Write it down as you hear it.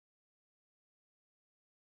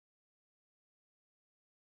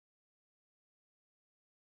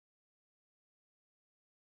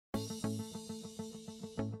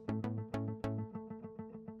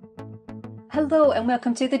Hello and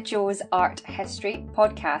welcome to the Jo's Art History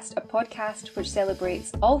Podcast, a podcast which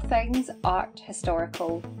celebrates all things art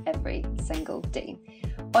historical every single day.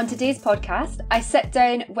 On today's podcast, I sit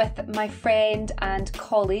down with my friend and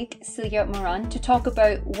colleague Celia Morand to talk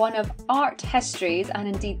about one of art history's and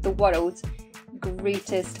indeed the world's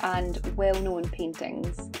greatest and well-known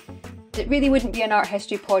paintings. It really wouldn't be an art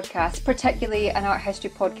history podcast, particularly an art history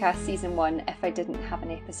podcast season 1, if I didn't have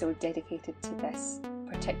an episode dedicated to this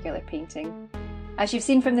particular painting. As you've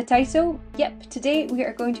seen from the title, today we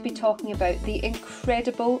are going to be talking about the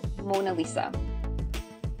incredible Mona Lisa.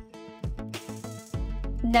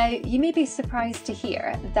 Now, you may be surprised to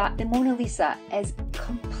hear that the Mona Lisa is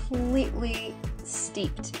completely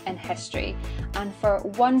steeped in history, and for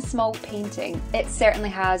one small painting, it certainly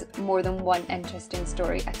has more than one interesting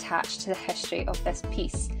story attached to the history of this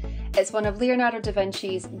piece. It's one of Leonardo da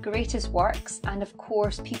Vinci's greatest works, and of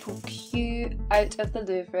course people queue out of the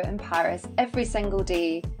Louvre in Paris every single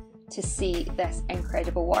day to see this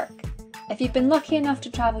incredible work. If you've been lucky enough to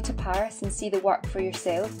travel to Paris and see the work for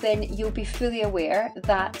yourself, then you'll be fully aware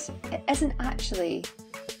that it isn't actually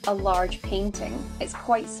a large painting. It's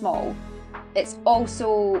quite small. It's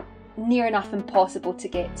also near enough impossible to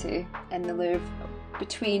get to in the Louvre,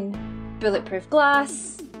 between bulletproof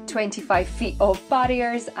glass, 25 feet of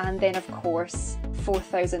barriers, and then of course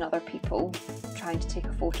 4,000 other people trying to take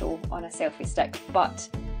a photo on a selfie stick. But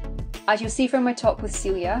as you'll see from my talk with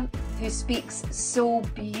Celia, who speaks so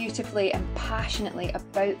beautifully and passionately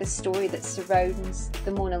about the story that surrounds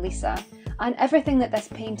the Mona Lisa and everything that this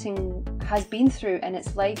painting has been through in its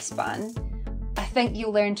lifespan, I think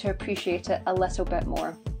you'll learn to appreciate it a little bit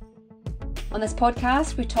more. On this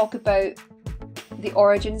podcast, we talk about the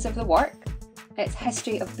origins of the work, its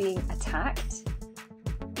history of being attacked,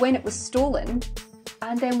 when it was stolen,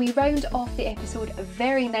 and then we round off the episode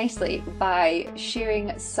very nicely by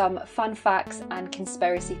sharing some fun facts and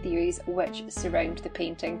conspiracy theories which surround the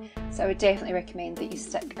painting. So I would definitely recommend that you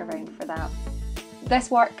stick around for that. This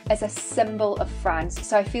work is a symbol of France,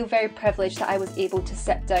 so I feel very privileged that I was able to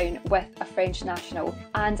sit down with a French national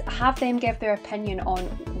and have them give their opinion on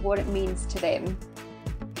what it means to them.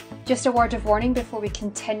 Just a word of warning before we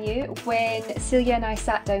continue. When Celia and I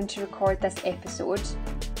sat down to record this episode,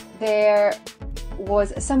 there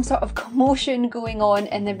was some sort of commotion going on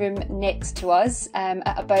in the room next to us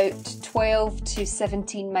at about 12 to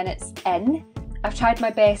 17 minutes in. I've tried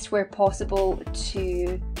my best where possible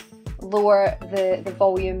to lower the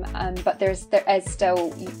volume, but there is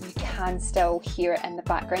still, you can still hear it in the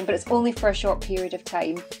background, but it's only for a short period of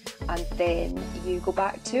time and then you go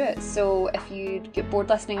back to it. So if you get bored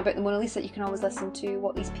listening about the Mona Lisa, you can always listen to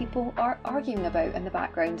what these people are arguing about in the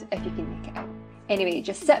background if you can make it out. Anyway,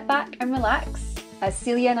 just sit back and relax as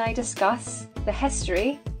Celia and I discuss the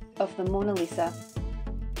history of the Mona Lisa.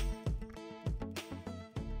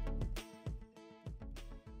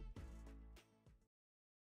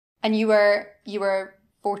 And you were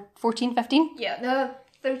 14, 15? Yeah, no,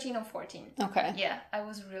 13 or 14. Okay. Yeah, I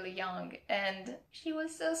was really young and she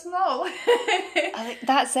was so small.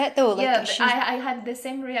 That's it though. I had the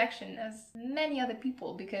same reaction as many other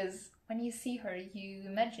people, because when you see her, you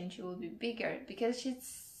imagine she will be bigger because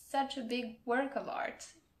she's such a big work of art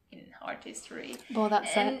in art history. Well,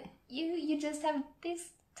 that's and it. You just have this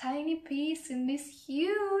tiny piece in this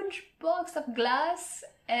huge box of glass,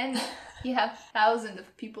 and you have thousands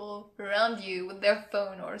of people around you with their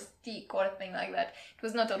phone or stick or thing like that. It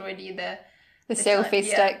was not already the selfie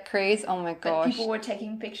stick craze. Oh my gosh. But people were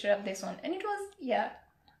taking picture of this one, and it was,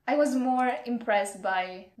 I was more impressed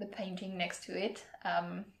by the painting next to it.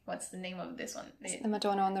 What's the name of this one? It's the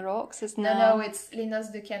Madonna on the Rocks, isn't it? No, it's Les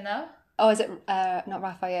Noces de Cana. Oh, is it not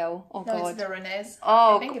Raphael? Oh no, God. It's Veronese.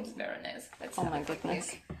 Oh, I think it's Veronese. Oh my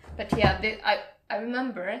goodness. But yeah, I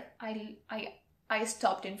remember I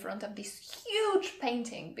stopped in front of this huge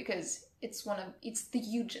painting because it's the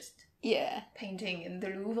hugest painting in the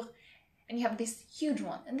Louvre, and you have this huge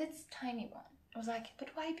one and this tiny one. I was like, but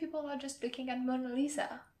why people are just looking at Mona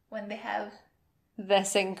Lisa when they have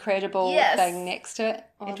this incredible thing next to it?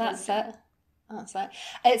 Oh, that's it. That's it.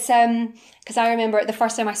 It's because I remember the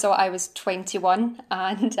first time I saw it, I was 21,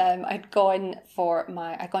 and I'd gone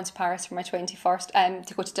to Paris for my 21st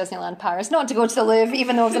to go to Disneyland Paris, not to go to the Louvre,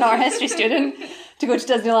 even though I was an art history student, to go to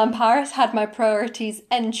Disneyland Paris, had my priorities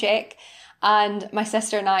in check. And my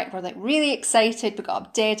sister and I were like really excited. We got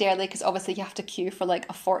up dead early because obviously you have to queue for like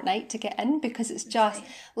a fortnight to get in, because it's just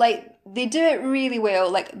like they do it really well.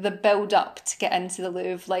 Like the build up to get into the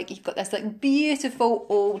Louvre, like you've got this like beautiful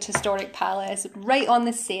old historic palace right on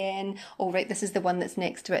the Seine. Oh right, this is the one that's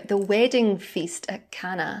next to it. The wedding feast at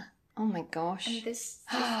Cana. Oh my gosh. And this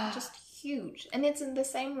just huge. And it's in the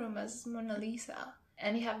same room as Mona Lisa.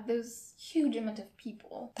 And you have those huge amount of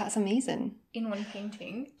people. That's amazing. In one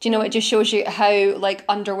painting. Do you know, it just shows you how, like,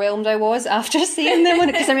 underwhelmed I was after seeing them.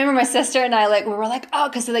 Because I remember my sister and I, like, we were like, oh,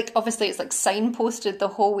 because, like, obviously it's, like, signposted the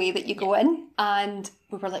whole way that you go in. And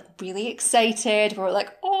we were, like, really excited. We were like,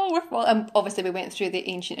 oh, and obviously we went through the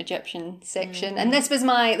ancient Egyptian section. And this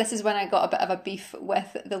is when I got a bit of a beef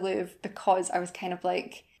with the Louvre, because I was kind of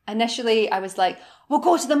like... Initially, I was like, we'll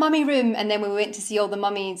go to the mummy room. And then we went to see all the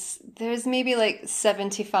mummies. There's maybe like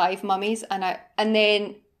 75 mummies. And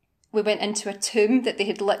then we went into a tomb that they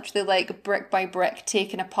had literally like brick by brick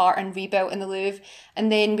taken apart and rebuilt in the Louvre.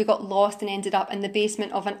 And then we got lost and ended up in the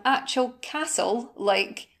basement of an actual castle,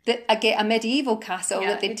 like a medieval castle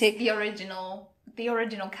that they'd take. The original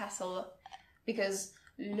castle, because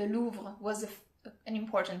Le Louvre was an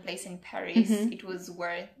important place in Paris. It was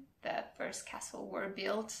where the first castle were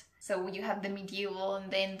built. So you have the medieval,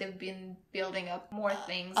 and then they've been building up more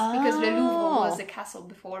things. Because Le Louvre was a castle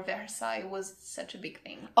before Versailles was such a big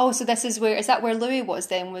thing. Oh, so is that where Louis was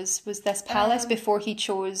then? Was this palace before he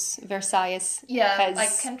chose Versailles as his... I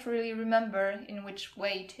can't really remember in which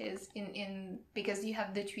way it is. Because you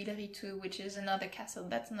have the Tuileries too, which is another castle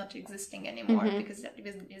that's not existing anymore, because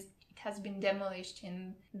it has been demolished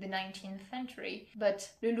in the 19th century.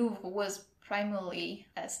 But Le Louvre was primarily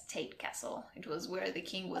a state castle. It was where the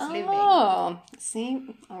king was living. Oh, see,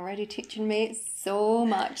 already teaching me so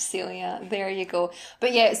much, Celia. There you go.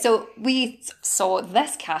 But yeah, so we saw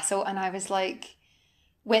this castle, and I was like,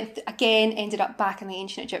 ended up back in the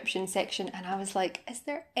ancient Egyptian section, and I was like, is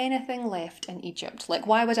there anything left in Egypt? Like,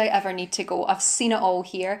 why would I ever need to go? I've seen it all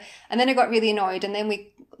here. And then I got really annoyed, and then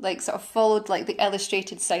we like sort of followed like the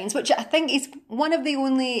illustrated signs, which I think is one of the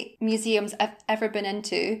only museums I've ever been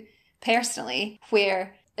into personally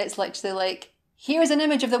where it's literally like, here's an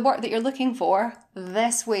image of the work that you're looking for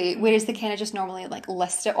this way, whereas they kind of just normally like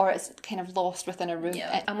list it, or it's kind of lost within a room.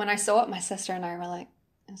 And when I saw it, my sister and I were like,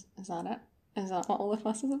 is that it? Is that what all the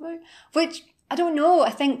fuss is about? Which, I don't know, I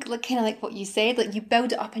think like kind of like what you said, like you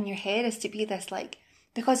build it up in your head as to be this like,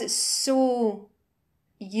 because it's so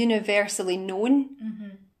universally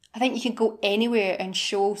known, I think you could go anywhere and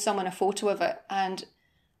show someone a photo of it, and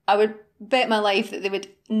I would bet my life that they would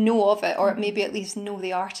know of it, or maybe at least know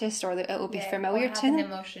the artist, or that it will be familiar to them. An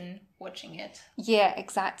emotion watching it. Yeah,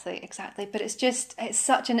 exactly. But it's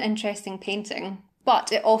such an interesting painting,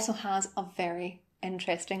 but it also has a very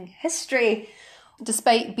interesting history,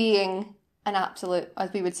 despite being an absolute,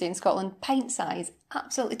 as we would say in Scotland, pint size,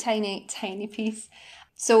 absolutely tiny piece.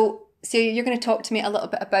 So you're going to talk to me a little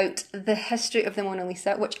bit about the history of the Mona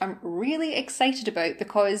Lisa, which I'm really excited about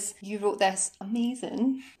because you wrote this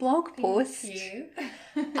amazing blog post. Thank you.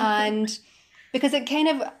 And because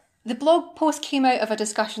the blog post came out of a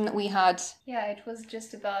discussion that we had. Yeah, it was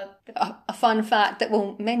just about a fun fact that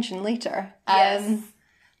we'll mention later. Yes.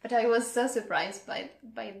 But I was so surprised by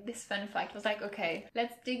this fun fact. I was like, okay,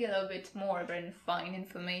 let's dig a little bit more and find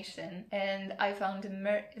information. And I found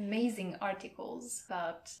amazing articles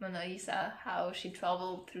about Mona Lisa, how she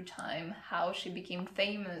traveled through time, how she became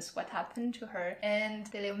famous, what happened to her, and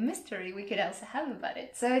the little mystery we could also have about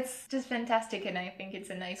it. So it's just fantastic, and I think it's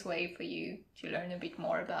a nice way for you to learn a bit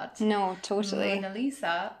more about Mona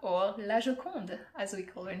Lisa, or La Joconde, as we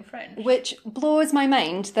call her in French. Which blows my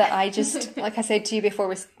mind that I just, like I said to you before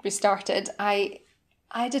we started,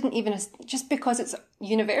 I didn't even, just because it's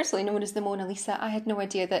universally known as the Mona Lisa, I had no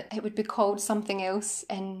idea that it would be called something else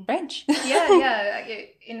in French. Yeah.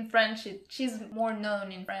 In French, she's more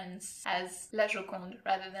known in France as La Joconde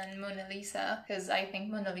rather than Mona Lisa, because I think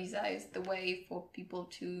Mona Lisa is the way for people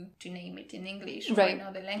to name it in English or in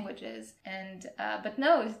other languages. And but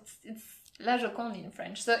no, it's La Joconde in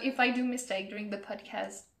French. So if I do mistake during the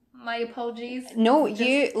podcast, my apologies. No,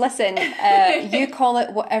 you listen. You call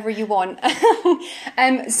it whatever you want.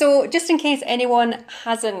 So just in case anyone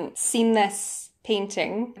hasn't seen this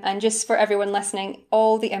painting, and just for everyone listening,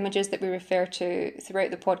 all the images that we refer to throughout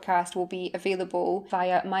the podcast will be available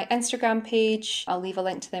via my Instagram page. I'll leave a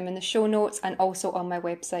link to them in the show notes, and also on my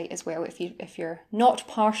website as well, if you're not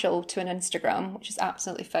partial to an Instagram, which is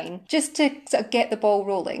absolutely fine. Just to sort of get the ball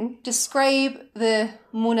rolling, describe the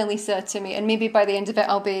Mona Lisa to me, and maybe by the end of it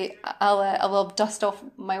I'll dust off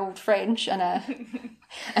my old French and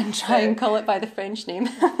try and call it by the French name.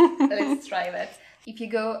 Let's try that. If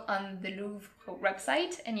you go on the Louvre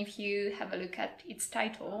website and if you have a look at its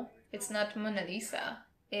title, it's not Mona Lisa,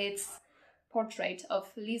 it's Portrait of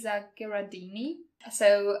Lisa Gherardini.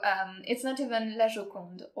 So it's not even La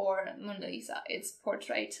Joconde or Mona Lisa, it's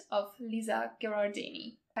Portrait of Lisa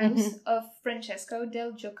Gherardini. House of Francesco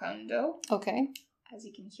del Giocondo. Okay. as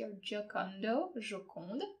you can hear, Giocondo,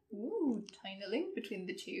 Joconde. Ooh, tiny link between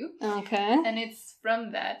the two. Okay. And it's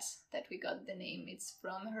from that we got the name. It's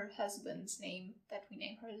from her husband's name that we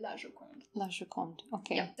name her La Joconde. La Joconde,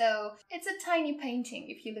 okay. Yeah. So it's a tiny painting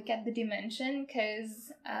if you look at the dimension,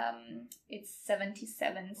 because it's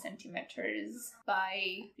 77 centimeters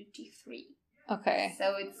by 53. Okay.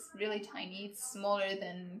 So it's really tiny. It's smaller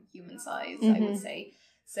than human size, I would say.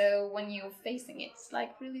 So when you're facing it, it's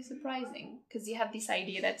like really surprising, because you have this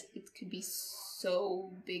idea that it could be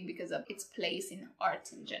so big because of its place in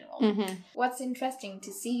art in general. What's interesting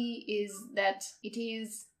to see is that it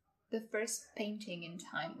is the first painting in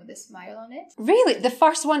time with a smile on it. Really? The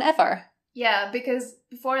first one ever? Yeah, because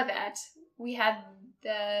before that, we had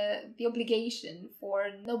the obligation for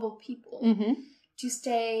noble people to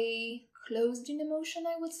stay closed in emotion,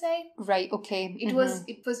 I would say. Right, okay. It was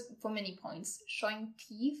for many points. Showing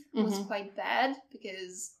teeth was quite bad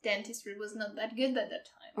because dentistry was not that good at that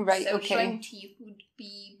time. Right, so okay. Showing teeth would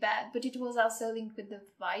be bad, but it was also linked with the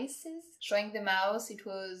vices. Showing the mouth, it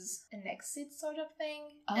was an exit sort of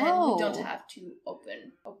thing. Oh. And we don't have to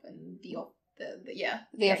open the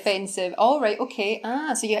offensive. All right, okay.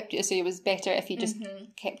 So it was better if you just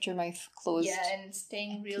kept your mouth closed. Yeah, and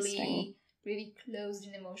staying really closed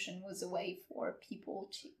in emotion was a way for people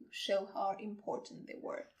to show how important they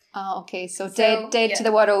were. Okay. So dead to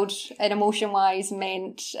the world in emotion-wise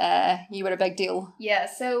meant you were a big deal. Yeah,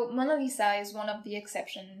 so Mona Lisa is one of the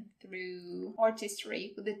exceptions through art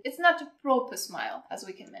history. It's not a proper smile, as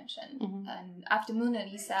we can mention. And after Mona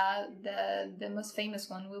Lisa, the most famous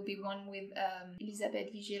one will be one with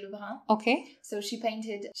Elisabeth Vigée-Lebrun. Okay. So she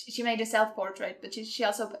made a self-portrait, but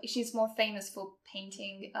she's more famous for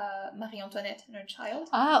painting Marie Antoinette and her child.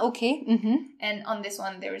 Okay. And on this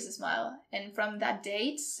one, there is a smile. And from that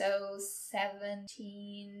date, so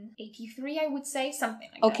 1783, I would say, something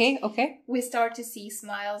like that. Okay. We start to see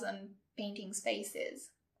smiles on paintings' faces.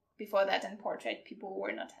 Before that, in portrait, people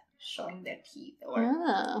were not showing their teeth or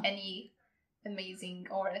any amazing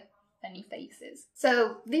or funny faces.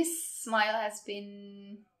 So this smile has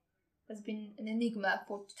been an enigma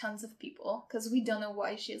for tons of people, because we don't know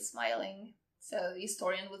why she's smiling. So the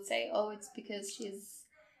historian would say, it's because she's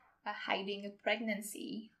hiding a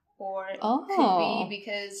pregnancy, or it could be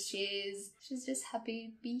because she's just happy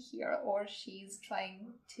to be here, or she's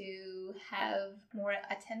trying to have more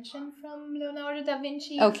attention from Leonardo da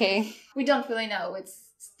Vinci. Okay. We don't really know.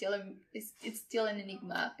 It's still an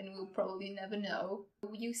enigma, and we'll probably never know.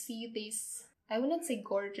 You see this, I wouldn't say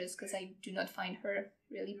gorgeous, because I do not find her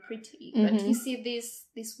really pretty, but you see this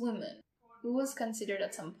woman who was considered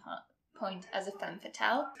at some point as a femme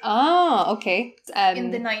fatale. Okay.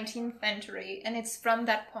 In the 19th century, and it's from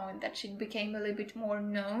that point that she became a little bit more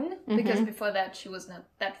known, because before that she was not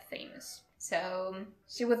that famous. So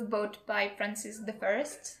she was bought by Francis I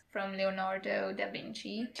from Leonardo da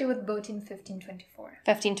Vinci. She was bought in 1524.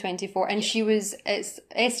 And it's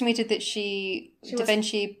estimated that Da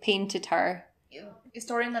Vinci painted her.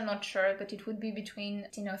 Historians are not sure, but it would be between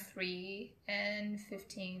 1503 and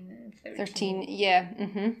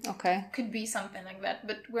 1513. Okay. Could be something like that,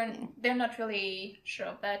 but they're not really sure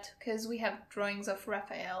of that, because we have drawings of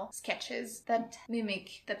Raphael, sketches that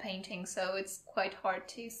mimic the painting, so it's quite hard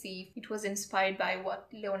to see if it was inspired by what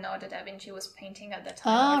Leonardo da Vinci was painting at that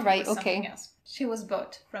time. Right, okay. Else. She was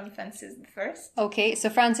bought from Francis I. Okay, so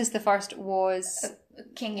Francis I was a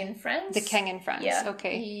king in France. The king in France, yeah,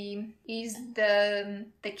 okay. He's the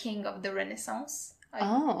king of the Renaissance.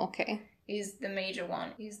 Okay. He's the major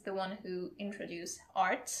one. He's the one who introduced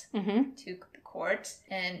art to the court,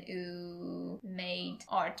 and who made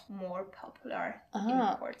art more popular in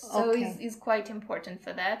the court. So he's quite important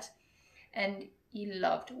for that. And he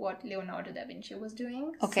loved what Leonardo da Vinci was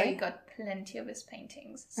doing. Okay. So he got plenty of his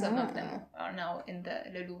paintings. Some of them are now in the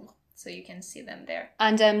Louvre, so you can see them there.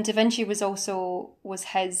 And Da Vinci was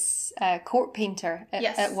his court painter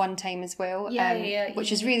at one time as well.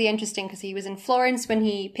 Which is really interesting, because he was in Florence when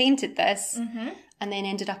he painted this, and then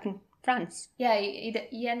ended up in France. Yeah,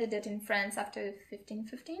 he ended it in France after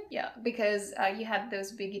 1515. Yeah, because you had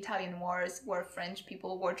those big Italian wars where French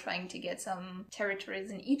people were trying to get some territories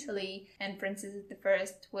in Italy, and Francis I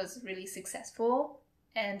was really successful.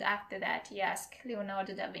 And after that, he asked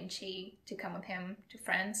Leonardo da Vinci to come with him to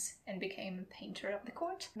France and became a painter of the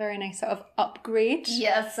court. Very nice sort of upgrade.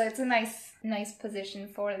 Yeah, so it's a nice position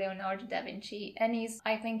for Leonardo da Vinci. And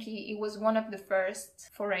I think he was one of the first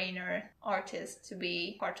foreigner artists to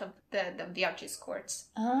be part of the artist courts.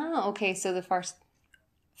 Okay, so the first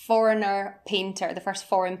foreigner painter, the first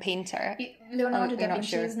foreign painter. Leonardo da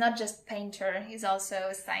Vinci is not just painter, he's also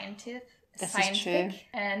a scientist. This is true.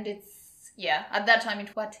 And Yeah, at that time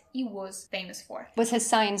it's what he was famous for. Was his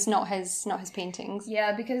signs, not his paintings?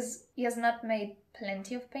 Yeah, because he has not made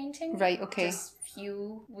plenty of paintings. Right, okay. Just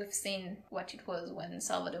few. We've seen what it was when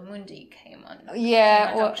Salvador Mundi came on.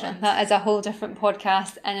 Yeah, well, that is a whole different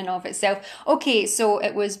podcast in and of itself. Okay, so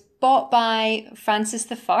it was bought by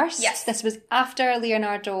Francis I. Yes. This was after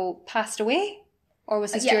Leonardo passed away? Or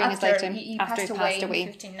was this during his lifetime? He passed away in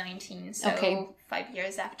 1519, so 5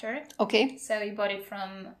 years after. Okay. So he bought it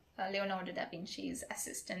from Leonardo da Vinci's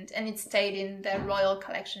assistant, and it stayed in the royal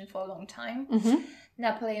collection for a long time. Mm-hmm.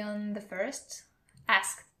 Napoleon I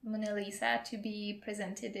asked Mona Lisa to be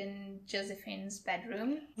presented in Josephine's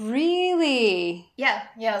bedroom. Really?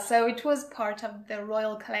 Yeah, so it was part of the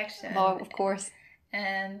royal collection. Oh, of course.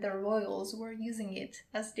 And the royals were using it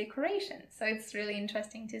as decoration. So it's really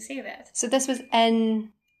interesting to see that. So this was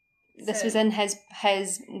in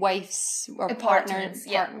his wife's or partner's.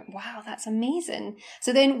 Yeah. Wow, that's amazing.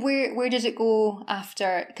 So then where did it go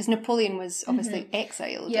after? Because Napoleon was obviously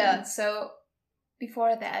exiled. Yeah, so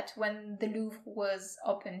before that, when the Louvre was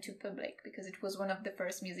open to public, because it was one of the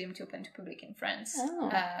first museums to open to public in France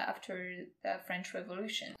after the French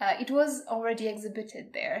Revolution, it was already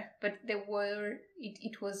exhibited there, but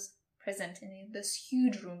it was presented in this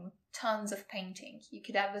huge room, tons of painting. You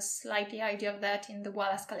could have a slightly idea of that in the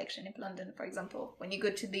Wallace collection in London, for example. When you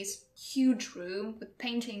go to this huge room with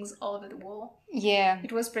paintings all over the wall,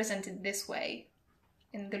 it was presented this way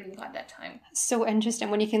in the Louvre at that time. So interesting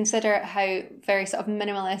when you consider how very sort of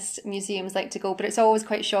minimalist museums like to go, but it's always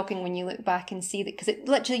quite shocking when you look back and see that, because it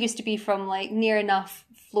literally used to be from like near enough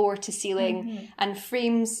floor to ceiling, and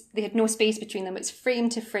frames, they had no space between them. It's frame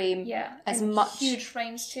to frame. Yeah, as and much huge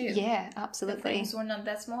frames too. Yeah, absolutely. The frames were not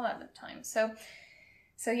that small at the time. So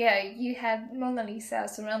yeah, you had Mona Lisa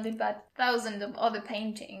surrounded by thousands of other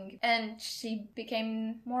paintings, and she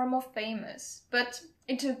became more and more famous. But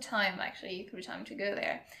it took time, actually, to go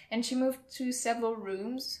there. And she moved to several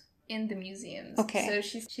rooms in the museums. Okay. So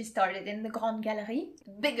she started in the Grande Galerie,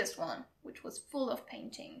 the biggest one, which was full of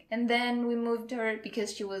painting. And then we moved her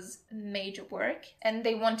because she was a major work, and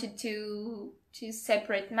they wanted to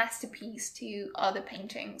separate masterpiece to other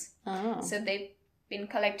paintings. Oh. So they've been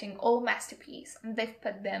collecting all masterpieces, and they've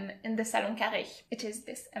put them in the Salon Carré. It is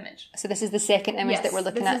this image. So this is the second image that we're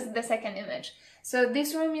looking at? This is the second image. So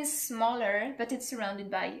this room is smaller, but it's surrounded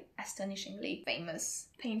by astonishingly famous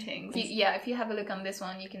paintings. If you have a look on this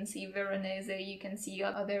one, you can see Veronese, you can see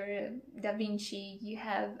other Da Vinci, you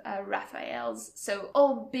have Raphael's. So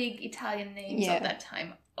all big Italian names of that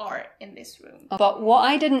time are in this room. But what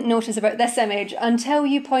I didn't notice about this image until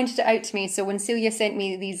you pointed it out to me, so when Celia sent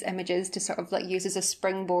me these images to sort of like use as a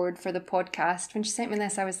springboard for the podcast, when she sent me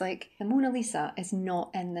this, I was like, the Mona Lisa is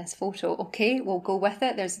not in this photo. Okay, we'll go with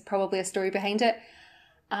it. There's probably a story behind it.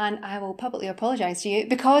 And I will publicly apologise to you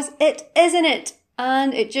because it isn't it.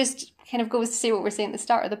 And it just kind of goes to say what we're saying at the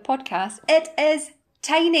start of the podcast. It is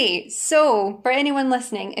tiny. So for anyone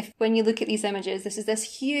listening, if when you look at these images, this is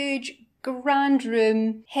this huge grand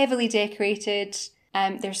room, heavily decorated.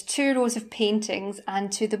 There's 2 rows of paintings,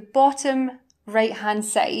 and to the bottom right hand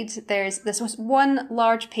side this was one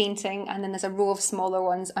large painting, and then there's a row of smaller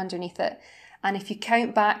ones underneath it. And if you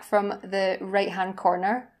count back from the right hand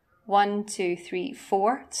corner, 1, 2, 3,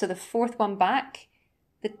 4, so the 4th one back,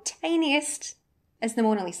 the tiniest is the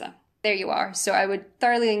Mona Lisa. There you are. So I would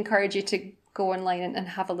thoroughly encourage you to go online and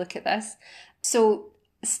have a look at this. So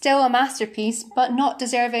still a masterpiece, but not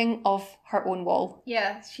deserving of her own wall.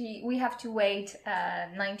 Yeah, we have to wait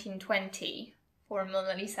 1920 for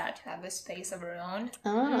Mona Lisa to have a space of her own.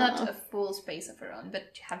 Not a full space of her own,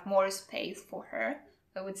 but to have more space for her,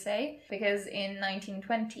 I would say. Because in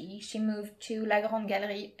 1920, she moved to La Grande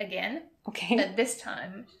Galerie again. Okay. But this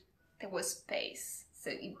time, there was space.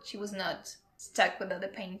 So she was not stuck with other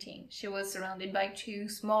painting. She was surrounded by 2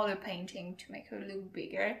 smaller paintings to make her look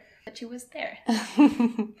bigger, but she was there.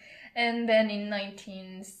 And then in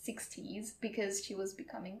 1960s, because she was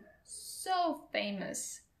becoming so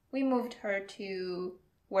famous, we moved her to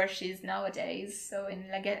where she is nowadays, so in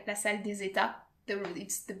La Salle des États.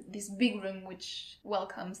 It's this big room which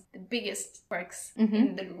welcomes the biggest works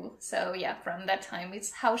in the Louvre. So yeah, from that time,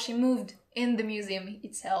 it's how she moved in the museum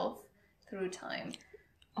itself through time.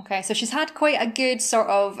 Okay, so she's had quite a good sort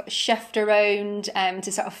of shift around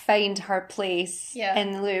to sort of find her place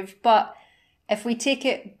in the Louvre. But if we take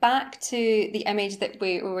it back to the image that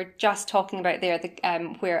we were just talking about there,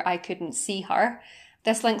 where I couldn't see her,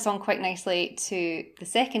 this links on quite nicely to the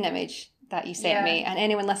second image that you sent me. And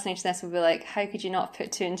anyone listening to this will be like, how could you not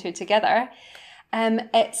put 2 and 2 together?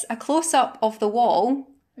 It's a close-up of the wall,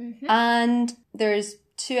 and there's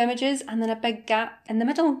 2 images and then a big gap in the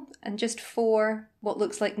middle and just 4 what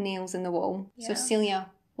looks like nails in the wall. Yeah. So Celia,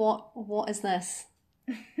 what is this?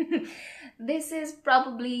 This is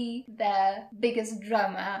probably the biggest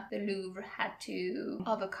drama the Louvre had to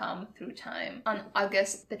overcome through time. On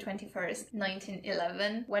August the 21st,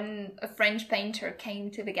 1911, when a French painter came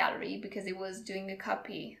to the gallery because he was doing a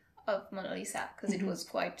copy of Mona Lisa, because it was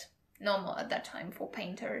quite normal at that time for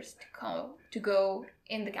painters to go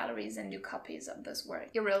in the galleries and do copies of this work.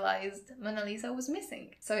 He realized Mona Lisa was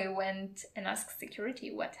missing. So he went and asked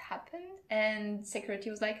security what happened. And security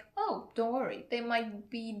was like, oh, don't worry. They might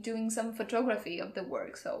be doing some photography of the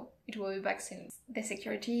work, so it will be back soon. The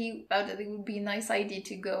security thought that it would be a nice idea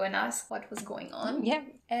to go and ask what was going on. Yeah.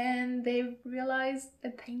 And they realized the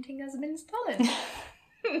painting has been stolen.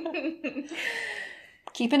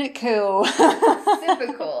 Keeping it cool.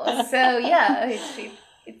 Super cool. So yeah,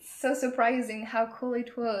 it's so surprising how cool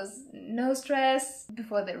it was. No stress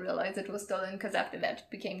before they realized it was stolen, because after that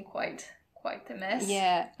it became quite a mess.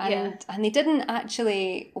 Yeah, and they didn't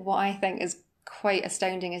actually, what I think is quite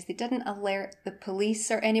astounding is they didn't alert the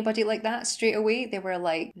police or anybody like that straight away. They were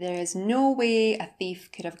like, there is no way a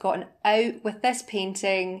thief could have gotten out with this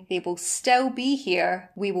painting. They will still be here.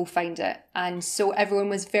 We will find it. And so everyone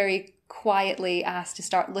was very quietly asked to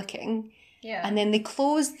start looking. Yeah. And then they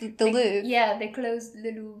closed the Louvre. Yeah, they closed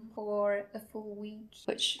the Louvre for a full week.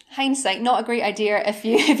 Which, hindsight, not a great idea if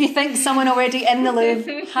you think someone already in the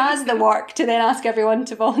Louvre has the work to then ask everyone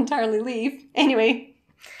to voluntarily leave. Anyway,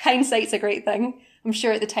 hindsight's a great thing. I'm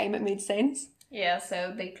sure at the time it made sense. Yeah,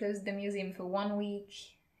 so they closed the museum for 1 week.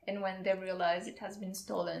 And when they realized it has been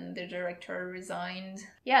stolen, the director resigned.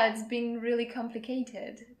 Yeah, it's been really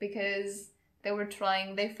complicated because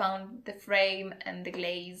they found the frame and the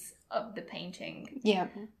glaze of the painting. Yeah.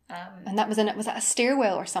 And that was in it. Was that a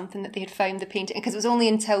stairwell or something that they had found the painting? Because it was only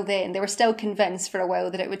until then, they were still convinced for a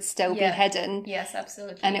while that it would still be hidden. Yes,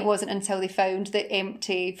 absolutely. And it wasn't until they found the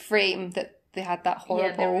empty frame that they had that horrible...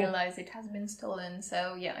 Yeah, they realized it has been stolen.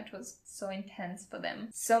 So yeah, it was so intense for them.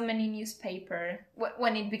 So many newspaper,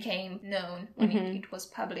 when it became known, when it was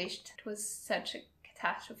published, it was such a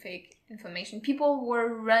catastrophic information. People were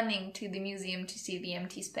running to the museum to see the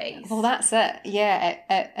empty space. Well, that's it. Yeah,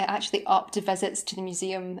 it actually upped visits to the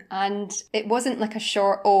museum, and it wasn't like a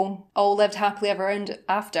short, all lived happily ever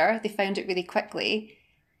after. They found it really quickly.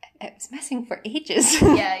 It was missing for ages.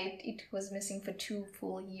 Yeah, it was missing for 2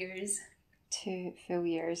 full years. 2 full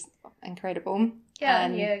years. Incredible.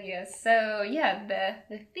 Yeah. So, yeah,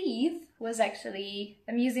 the thief was actually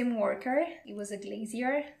a museum worker. He was a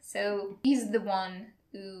glazier. So he's the one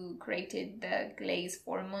who created the glaze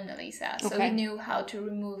for Mona Lisa. So he knew how to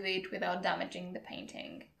remove it without damaging the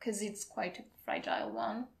painting, because it's quite a fragile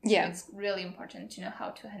one. Yeah. So it's really important to know how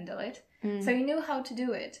to handle it. So he knew how to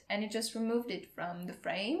do it, and he just removed it from the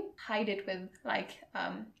frame, hide it with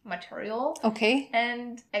material,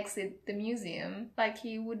 and exit the museum like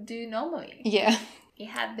he would do normally. Yeah. He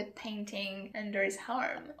had the painting under his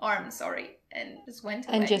arm, and just went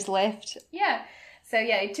away. And just left. Yeah. So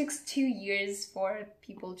yeah, it took 2 years for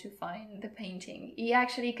people to find the painting. He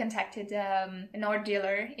actually contacted an art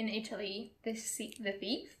dealer in Italy, the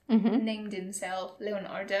thief, named himself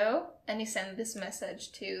Leonardo, and he sent this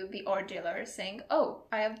message to the art dealer saying, oh,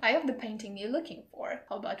 I have the painting you're looking for.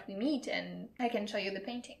 How about we meet and I can show you the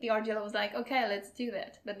painting? The art dealer was like, okay, let's do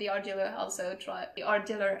that. But the art dealer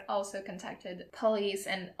also contacted police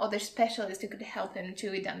and other specialists who could help him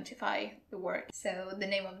to identify the work. So the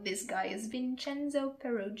name of this guy is Vincenzo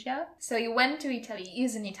Perugia. So he went to Italy.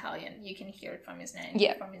 He's an Italian. You can hear it from his name.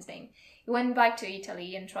 Yeah. From his name. He went back to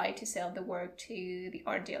Italy and tried to sell the work to the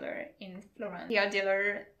art dealer in Florence. The art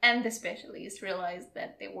dealer and the specialist realized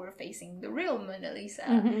that they were facing the real Mona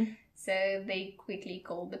Lisa. So they quickly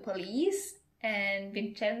called the police, and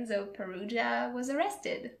Vincenzo Perugia was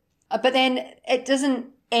arrested. But then it doesn't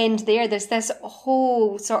end there. There's this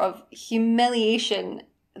whole sort of humiliation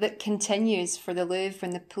that continues for the Louvre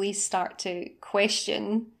when the police start to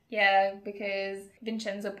question. Yeah, because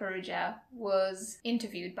Vincenzo Perugia was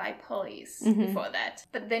interviewed by police before that.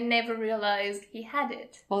 But they never realized he had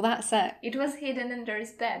it. Well, that's it. It was hidden under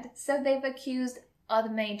his bed. So they've accused other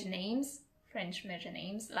major names, French major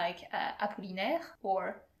names, like Apollinaire,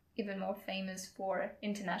 or even more famous for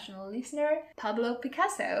international listener, Pablo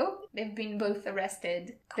Picasso. They've been both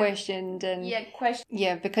arrested. Questioned and... Yeah, questioned.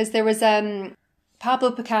 Yeah, because there was...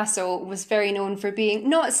 Pablo Picasso was very known for being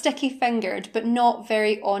not sticky-fingered, but not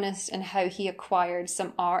very honest in how he acquired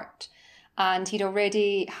some art. And he'd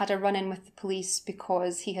already had a run-in with the police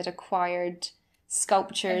because he had acquired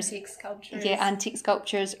sculptures. Antique sculptures. Yeah, antique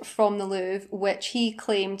sculptures from the Louvre, which he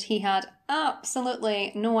claimed he had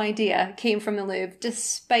absolutely no idea came from the Louvre,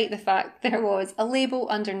 despite the fact there was a label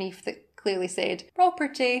underneath that clearly said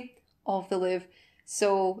property of the Louvre.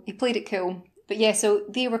 So he played it cool. But yeah, so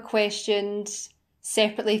they were questioned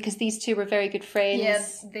separately because these two were very good friends.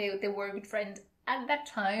 Yes, they were good friends at that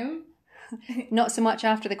time. Not so much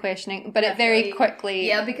after the questioning, but it very quickly...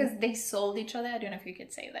 Yeah, because they sold each other. I don't know if you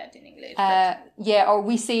could say that in English. Yeah, or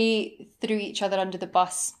we say threw each other under the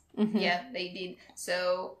bus. Mm-hmm. Yeah, they did.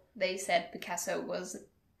 So they said Picasso was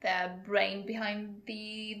the brain behind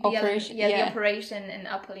the operation. The operation, and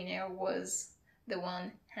Apollinaire was the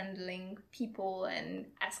one handling people and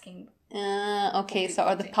asking. Okay, so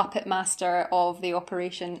or the puppet master of the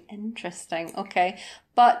operation. Interesting. Okay,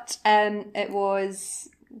 but it was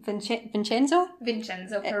Vincenzo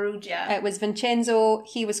Perugia. It was Vincenzo.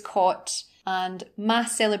 He was caught and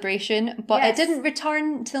mass celebration, but it didn't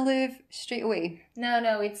return to Louvre straight away.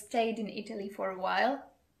 No, it stayed in Italy for a while.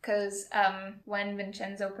 Because when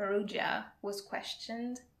Vincenzo Perugia was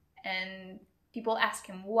questioned and people asked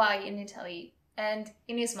him why in Italy, and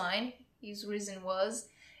in his mind, his reason was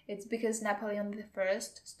it's because Napoleon I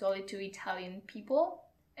stole it to Italian people,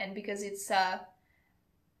 and because it's a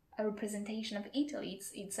representation of Italy,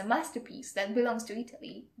 it's a masterpiece that belongs to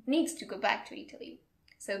Italy. It needs to go back to Italy.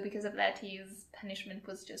 So because of that, his punishment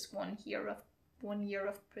was just 1 year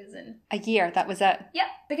of prison. A year, that was it? Yeah,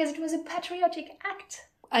 because it was a patriotic act.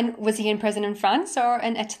 And was he in prison in France or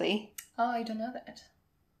in Italy? Oh, I don't know that.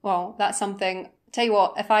 Well, that's something. Tell you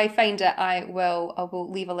what, if I find it, I will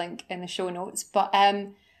leave a link in the show notes. But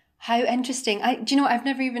how interesting. Do you know, I've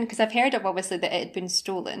never even, because I've heard of obviously that it had been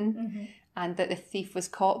stolen and that the thief was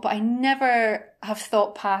caught, but I never have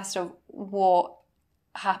thought past of what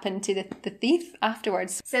happened to the thief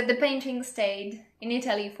afterwards. So the painting stayed in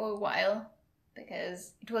Italy for a while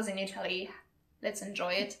because it was in Italy. Let's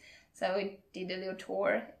enjoy it. So it did a little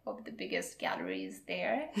tour of the biggest galleries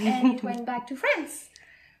there, and it went back to France.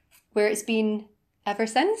 Where it's been ever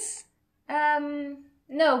since?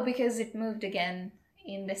 No, because it moved again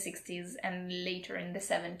in the 60s and later in the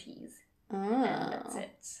 70s. And that's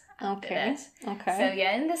it. Okay. So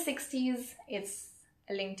yeah, in the 60s, it's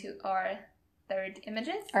a link to our third image.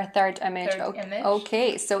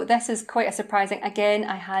 Okay, so this is quite a surprising. Again,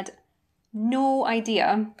 I had no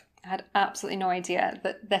idea. I had absolutely no idea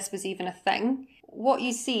that this was even a thing. What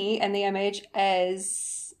you see in the image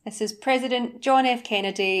is, this is President John F.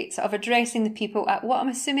 Kennedy sort of addressing the people at what I'm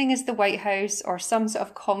assuming is the White House or some sort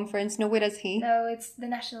of conference. No, where is he? No, it's the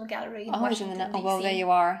National Gallery in Washington, DC. Well, there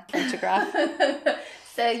you are, photograph.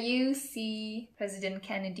 So you see President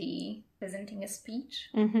Kennedy presenting a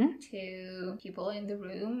speech to people in the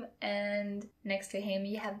room, and next to him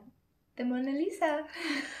you have the Mona Lisa,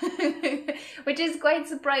 which is quite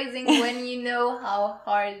surprising when you know how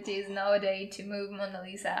hard it is nowadays to move Mona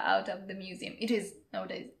Lisa out of the museum. It is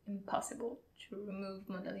nowadays impossible to remove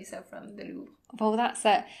Mona Lisa from the Louvre. Well, that's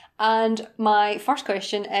it. And my first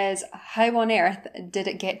question is, how on earth did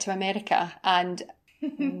it get to America? And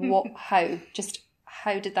how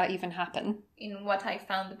did that even happen? In what I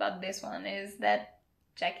found about this one is that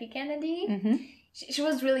Jackie Kennedy, she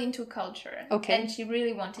was really into culture. Okay. And she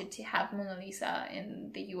really wanted to have Mona Lisa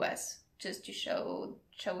in the US just to show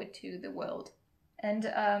it to the world. And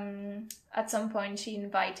at some point she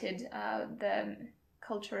invited the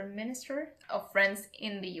culture minister of France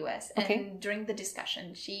in the US. Okay. And during the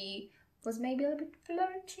discussion she was maybe a little bit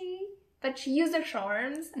flirty, but she used her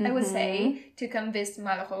charms, I would say, to convince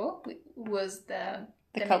Malraux, who was the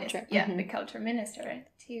culture. The culture minister,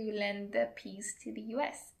 to lend the piece to the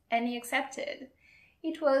US. And he accepted.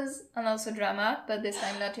 It was an also drama, but this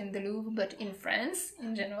time not in the Louvre, but in France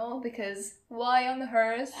in general, because why on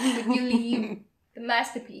earth would you leave the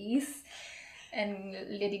masterpiece and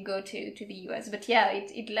let it go to the US? But yeah,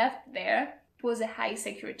 it left there. It was a high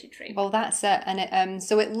security trip. Well, that's it. And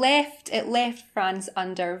it left France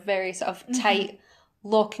under very sort of tight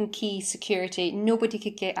lock and key security. Nobody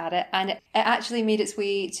could get at it, and it actually made its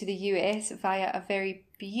way to the US via a very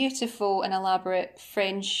beautiful and elaborate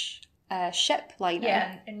French ship liner.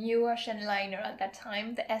 Yeah, a new ocean liner at that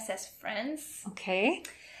time, the SS France. Okay.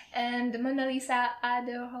 And the Mona Lisa had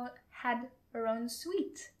her own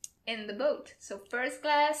suite in the boat. So first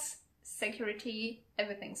class, security,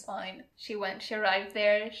 everything's fine. She arrived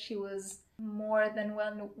there, she was more than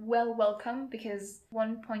well welcome, because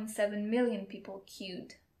 1.7 million people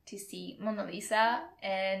queued to see Mona Lisa,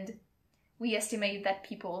 and we estimate that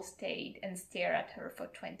people stayed and stared at her for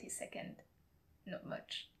 20 seconds. Not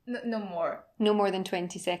much. No more. No more than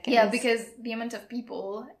 20 seconds. Yeah, because the amount of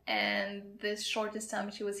people and the shortest time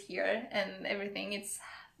she was here and everything, it's...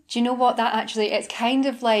 Do you know what, it's kind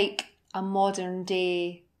of like a modern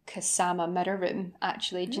day Kasama mirror room,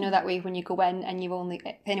 actually. Do you know that way when you go in and you only,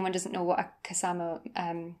 if anyone doesn't know what a Kasama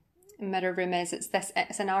mirror room is,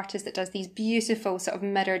 it's an artist that does these beautiful sort of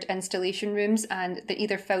mirrored installation rooms, and they're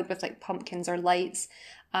either filled with like pumpkins or lights,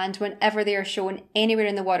 and whenever they are shown anywhere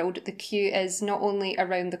in the world, the queue is not only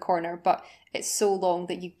around the corner, but it's so long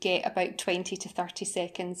that you get about 20 to 30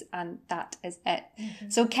 seconds and that is it.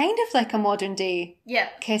 So kind of like a modern day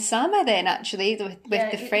Kasama then, actually,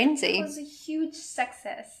 with the frenzy. It was a huge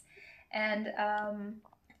success. And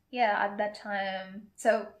at that time,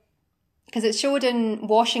 so... Because it showed in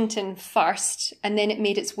Washington first, and then it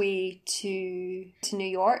made its way to New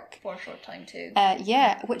York. For a short time too.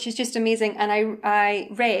 Which is just amazing. And I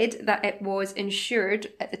read that it was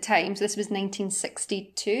insured at the time, so this was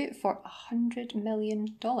 1962, for $100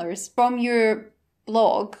 million. From your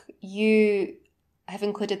blog, you have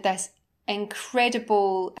included this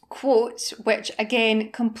incredible quote, which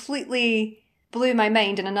again completely blew my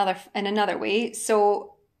mind in another way.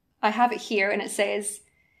 So I have it here, and it says...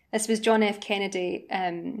 This was John F. Kennedy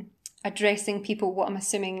addressing people, what I'm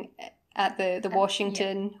assuming, at the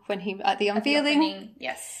Washington, when he at the unveiling.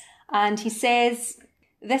 Yes. And he says,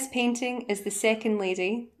 "This painting is the second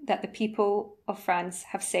lady that the people of France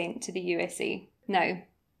have sent to the USA." Now,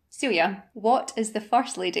 Celia, what is the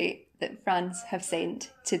first lady that France have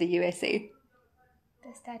sent to the USA?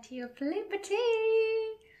 The Statue of Liberty.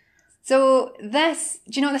 So this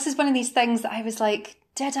is one of these things that I was like,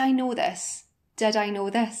 did I know this? Did I know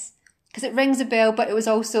this? Because it rings a bell, but it was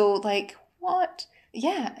also like, what?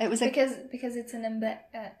 Yeah, it was because it's an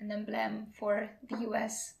emblem for the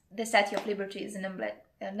US. The Statue of Liberty is an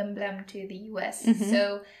emblem to the US.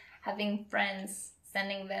 So having France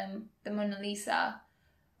sending them the Mona Lisa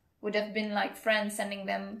would have been like France sending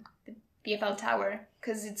them the Eiffel Tower,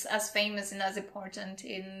 because it's as famous and as important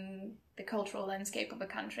in the cultural landscape of a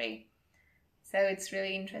country. So it's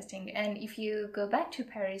really interesting. And if you go back to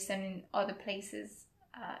Paris and in other places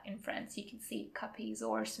in France, you can see copies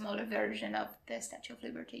or smaller version of the Statue of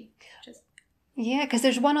Liberty. Yeah, because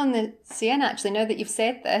there's one on the Seine, actually, now that you've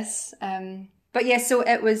said this. But yeah, so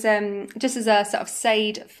it was, just as a sort of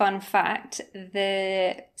side fun fact,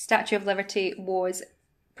 the Statue of Liberty was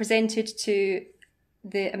presented to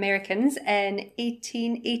the Americans in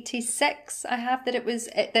 1886. I have that it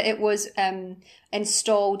was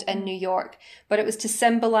installed in New York, but it was to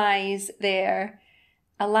symbolise their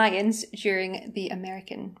alliance during the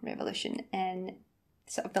American Revolution in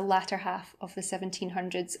sort of the latter half of the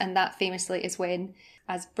 1700s, and that famously is when,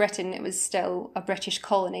 as Britain, it was still a British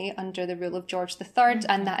colony under the rule of George III,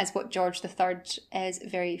 and that is what George III is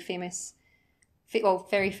very famously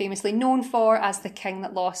known for as the king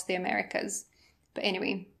that lost the Americas. But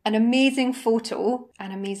anyway, an amazing photo,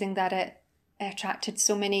 and amazing that it attracted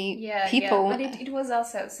so many people. Yeah, but it was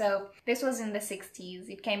also, so this was in the 60s,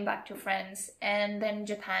 it came back to France, and then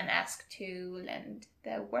Japan asked to lend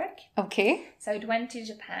the work. Okay. So it went to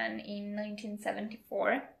Japan in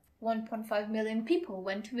 1974. 1.5 million people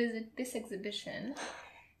went to visit this exhibition.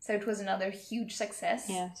 So it was another huge success.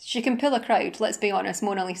 Yeah, she can pull a crowd, let's be honest,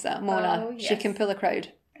 Mona, yes. She can pull a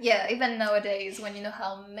crowd. Yeah, even nowadays, when you know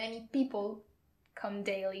how many people come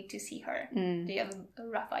daily to see her. Do you have a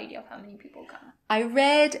rough idea of how many people come? I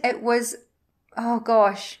read it was, I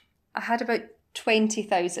had about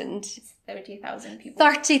 20,000. 30,000 people.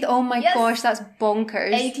 30, oh my gosh, that's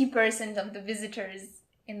bonkers. 80% of the visitors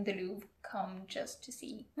in the Louvre come just to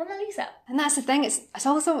see Mona Lisa. And that's the thing,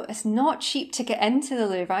 it's not cheap to get into the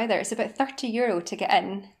Louvre either. It's about €30 to get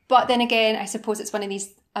in. But then again, I suppose it's one of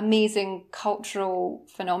these amazing cultural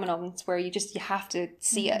phenomenons where you have to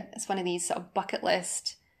see it. It's one of these sort of bucket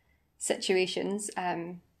list situations.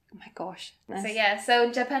 Oh my gosh. So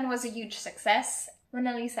Japan was a huge success.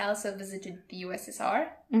 Mona Lisa also visited the USSR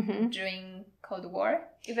during Cold War,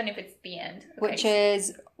 even if it's the end. Okay. Which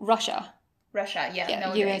is Russia.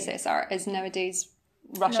 USSR is nowadays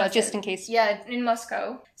Russia, just in case. Yeah, in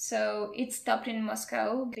Moscow. So it stopped in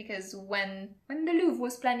Moscow because when the Louvre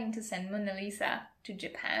was planning to send Mona Lisa to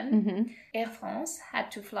Japan, Air France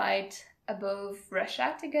had to fly above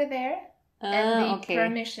Russia to go there. And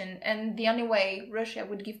permission, and the only way Russia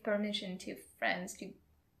would give permission to France to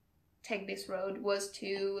take this road was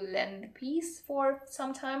to lend peace for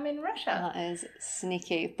some time in Russia. That is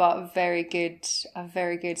sneaky, but a very good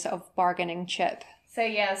sort of bargaining chip. So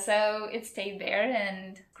it stayed there,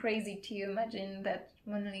 and crazy to imagine that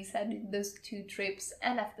Mona Lisa did those 2 trips,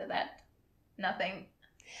 and after that, nothing.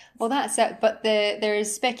 Well, that's it. But there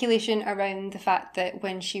is speculation around the fact that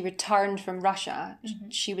when she returned from Russia,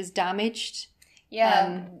 she was damaged.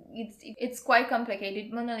 Yeah, it's quite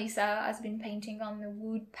complicated. Mona Lisa has been painting on the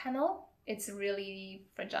wood panel, It's a really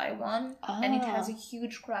fragile one, and it has a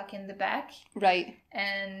huge crack in the back. Right.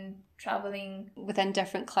 And traveling within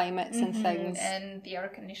different climates and things. And the air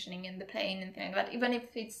conditioning in the plane and things like that. Even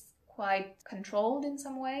if it's quite controlled in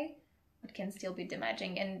some way, it can still be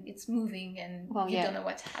damaging, and it's moving, and you don't know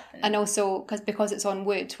what's happening. And also because it's on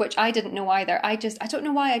wood, which I didn't know either. I don't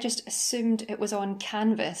know why I just assumed it was on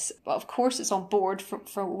canvas, but of course it's on board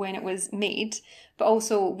for when it was made. But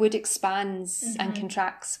also wood expands and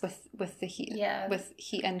contracts with the heat, with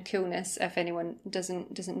heat and coolness. If anyone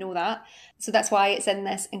doesn't know that, so that's why it's in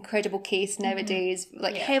this incredible case nowadays,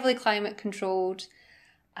 heavily climate controlled.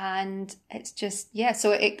 And it's just,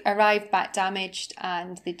 so it arrived back damaged,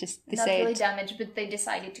 and they not said... Not really damaged, but they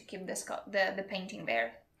decided to keep the painting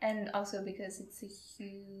there. And also because it's a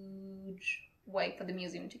huge way for the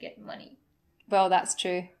museum to get money. Well, that's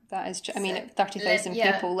true. That is true. I mean, 30,000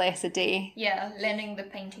 people less a day. Yeah, lending the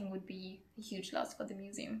painting would be a huge loss for the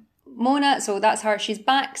museum. Mona, so that's her. She's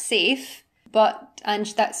back safe. And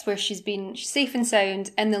that's where she's safe and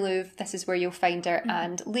sound in the Louvre. This is where you'll find her.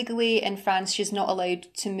 And legally in France, she's not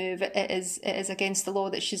allowed to move. It is against the law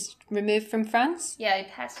that she's removed from France. Yeah, it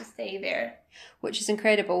has to stay there. Which is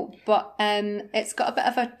incredible. But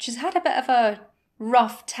she's had a bit of a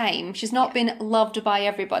rough time. She's not been loved by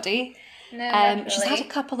everybody. No, she's had a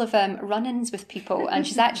couple of run-ins with people, and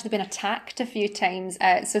she's actually been attacked a few times.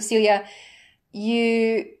 So Celia,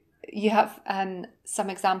 you have some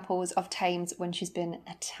examples of times when she's been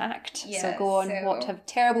attacked. Yeah, so go on, what have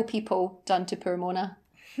terrible people done to poor Mona?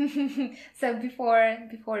 So before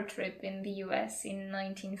a trip in the US in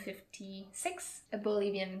 1956, a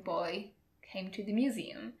Bolivian boy came to the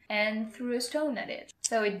museum and threw a stone at it.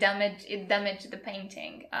 So it damaged the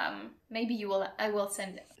painting. I will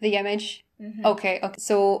send it. The image? Okay.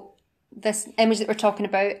 So this image that we're talking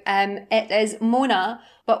about, it is Mona,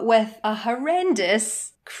 but with a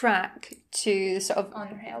horrendous crack to sort of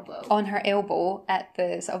on her elbow at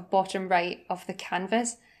the sort of bottom right of the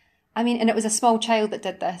canvas. I mean, and it was a small child that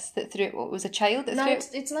did this, that threw it. What was a child that threw it?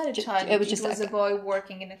 It's not a child. It was a boy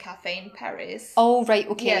working in a cafe in Paris. Oh, right,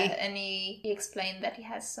 okay. Yeah, and he explained that he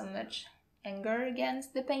has so much anger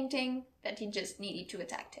against the painting that he just needed to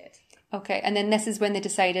attack it. Okay, and then this is when they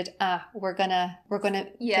decided, we're gonna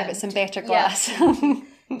give it some better glass.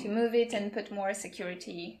 To move it and put more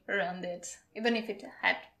security around it, even if it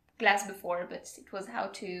had glass before, but it was how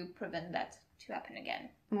to prevent that to happen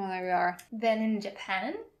again. Well, there we are. Then in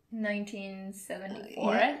Japan,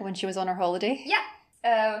 1974. When she was on her holiday. Yeah.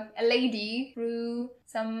 A lady threw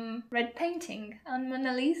some red painting on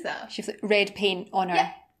Mona Lisa. She threw red paint on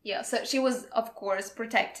her. Yeah, so she was, of course,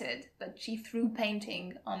 protected, but she threw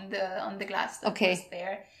painting on the glass that was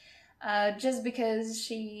there. Just because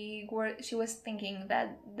she was thinking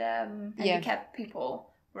that the handicapped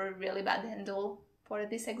people were really bad handle for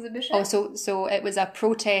this exhibition. Oh, so it was a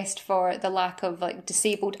protest for the lack of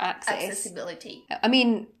disabled accessibility. I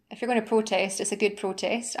mean, if you're going to protest, it's a good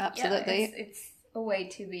protest, absolutely. Yeah, it's a way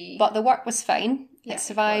to be. But the work was fine. Yeah, it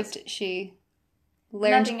survived. She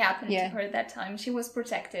learned. Nothing happened to her at that time. She was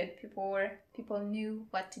protected. People knew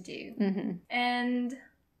what to do. Mm-hmm. And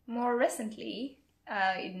more recently,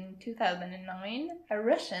 in 2009, a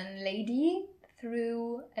Russian lady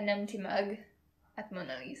threw an empty mug at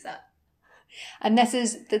Mona Lisa. And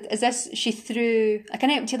she threw like an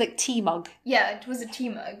empty tea mug? Yeah, it was a tea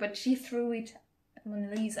mug, but she threw it at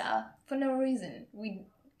Mona Lisa for no reason.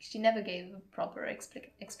 She never gave a proper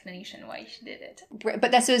explanation why she did it.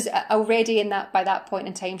 But this was already by that point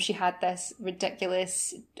in time, she had this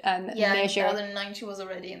ridiculous measure. In 2009 she was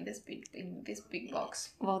already in this big box.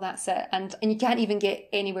 Well, that's it, and you can't even get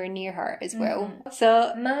anywhere near her as well. Mm-hmm.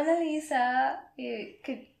 So Mona Lisa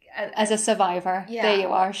could. As a survivor, there you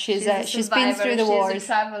are. She's been through the wars. She's a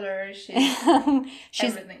traveller. She's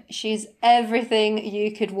everything. She's everything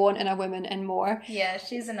you could want in a woman and more. Yeah,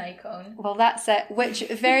 she's an icon. Well, that's it. Which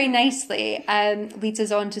very nicely leads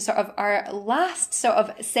us on to sort of our last sort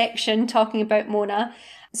of section talking about Mona.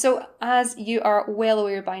 So, as you are well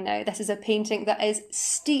aware by now, this is a painting that is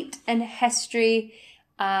steeped in history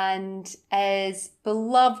and is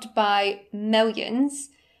beloved by millions,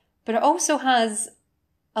 but it also has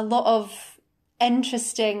a lot of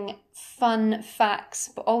interesting, fun facts,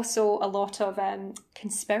 but also a lot of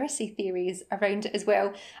conspiracy theories around it as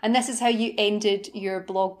well. And this is how you ended your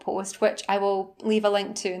blog post, which I will leave a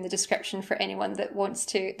link to in the description for anyone that wants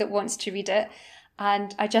to read it.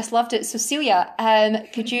 And I just loved it. So Celia,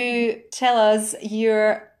 could you tell us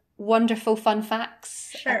your wonderful fun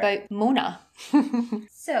facts about Mona.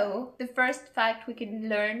 So, the first fact we can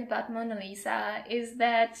learn about Mona Lisa is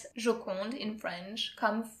that Joconde in French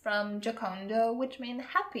comes from Giocondo, which means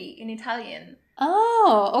happy in Italian.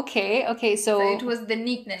 Oh, okay. Okay, so it was the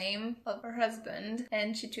nickname of her husband,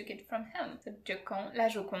 and she took it from him. So La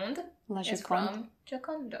Joconde is from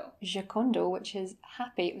Giocondo. Giocondo, which is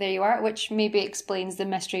happy. There you are, which maybe explains the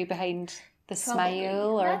mystery behind the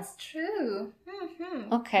smile. Or... That's true.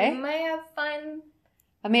 Mm-hmm. Okay.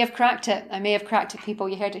 I may have cracked it, people.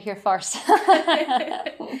 You heard it here first.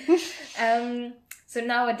 So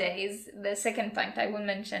nowadays, the second fact I will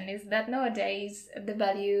mention is that nowadays the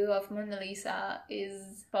value of Mona Lisa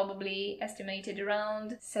is probably estimated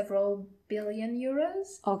around several billion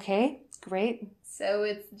euros. Okay, great. So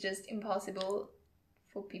it's just impossible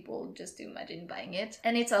for people just to imagine buying it.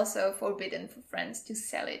 And it's also forbidden for France to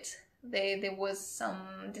sell it. There was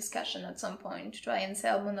some discussion at some point to try and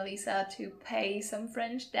sell Mona Lisa to pay some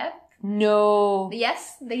French debt. No.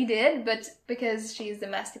 Yes, they did, but because she's the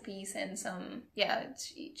masterpiece and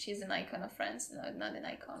she's an icon of France, not an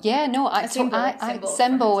icon. Yeah, no,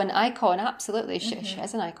 symbol and icon, absolutely. She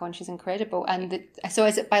is an icon. She's incredible. And so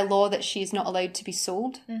is it by law that she's not allowed to be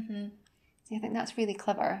sold? Mm-hmm. I think that's really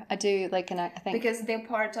clever. I do like, and I think because they're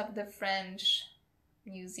part of the French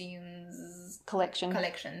museum's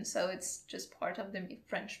collection, so it's just part of the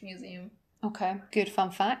French museum. Okay, good fun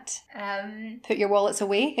fact. Put your wallets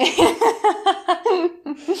away.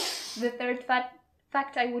 The third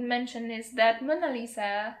fact I would mention is that Mona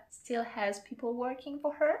Lisa still has people working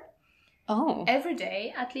for her. Oh. Every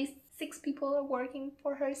day, at least 6 people are working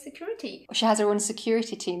for her security. She has her own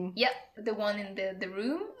security team? Yep, the one in the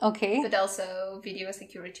room. Okay. But also video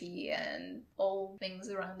security and all things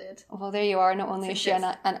around it. Well, there you are. Not only is she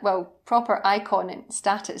an proper icon and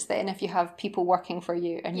status then if you have people working for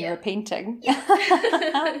you and you're painting.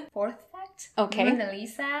 Yeah. Fourth fact. Okay. Mona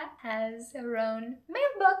Lisa has her own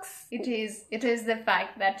mailbox. It is the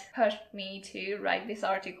fact that pushed me to write this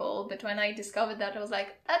article. But when I discovered that, I was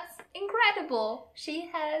like, that's incredible. She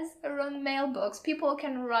has her own mailbox. People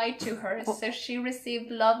can write to her. So she received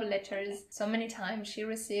love letters so many times. She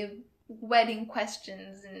received wedding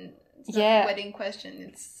questions and wedding question.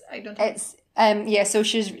 It's I don't know. It's so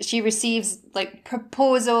she receives like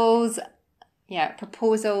proposals,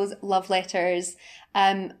 love letters.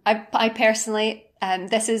 I personally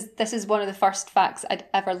this is one of the first facts I'd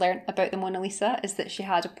ever learned about the Mona Lisa is that she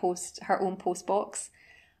had her own post box,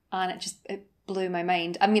 and it blew my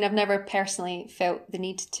mind. I mean, I've never personally felt the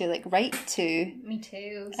need to like write to me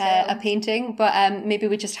too a painting, but maybe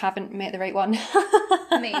we just haven't met the right one.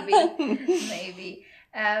 maybe.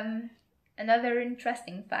 Another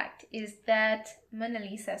interesting fact is that Mona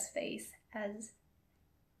Lisa's face has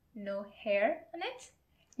no hair on it.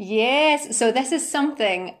 Yes, so this is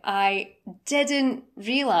something I didn't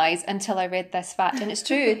realise until I read this fact, and it's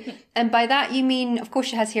true. And by that you mean, of course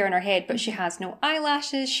she has hair on her head, but she has no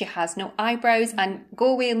eyelashes, she has no eyebrows, and go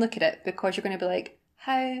away and look at it because you're going to be like,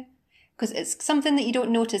 how? Because it's something that you don't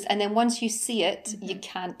notice, and then once you see it, you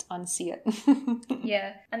can't unsee it.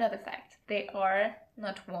 Yeah, another fact. There are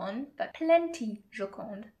not one, but plenty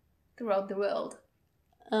Joconde throughout the world.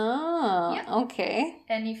 Oh, yeah. Okay.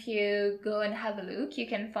 And if you go and have a look, you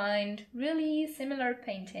can find really similar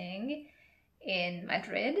painting in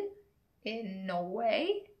Madrid, in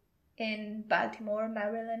Norway, in Baltimore,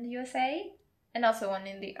 Maryland, USA, and also one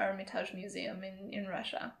in the Hermitage Museum in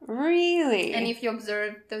Russia. Really? And if you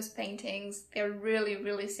observe those paintings, they're really,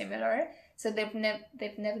 really similar. So they've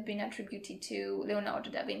never been attributed to Leonardo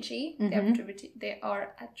da Vinci. Mm-hmm. They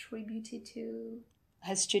are attributed to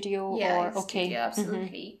his studio. Studio,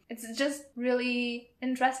 absolutely. Mm-hmm. It's just really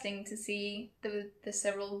interesting to see the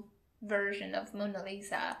several versions of Mona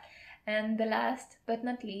Lisa. And the last but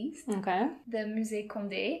not least, the Musée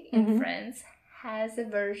Condé in France has a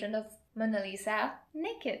version of Mona Lisa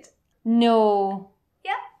naked. No.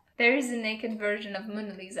 Yeah, there is a naked version of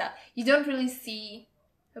Mona Lisa. You don't really see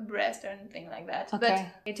a breast or anything like that. But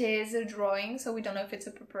it is a drawing, so we don't know if it's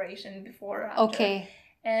a preparation before or after. Okay.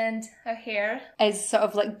 And her hair is sort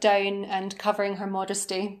of like down and covering her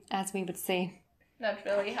modesty, as we would say. Not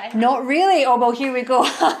really. Not really? Oh, well, here we go.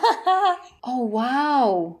 Oh,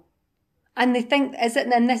 wow. And they think,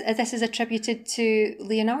 this is attributed to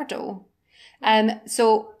Leonardo.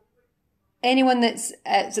 So anyone that's,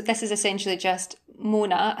 this is essentially just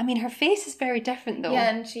Mona. I mean, her face is very different though. Yeah,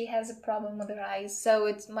 and she has a problem with her eyes, so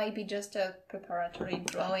it might be just a preparatory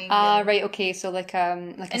drawing. Right, okay, so like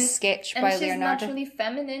a sketch by Leonardo. And she's naturally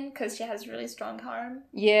feminine because she has really strong arm.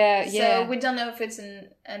 Yeah. So we don't know if it's an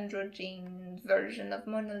androgyne version of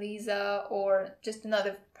Mona Lisa or just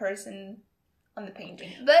another person on the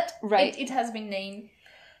painting. But right. it has been named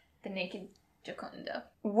the Naked Gioconda.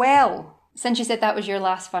 Well, since you said that was your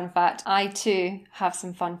last fun fact, I too have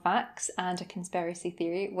some fun facts and a conspiracy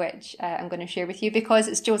theory, which I'm going to share with you because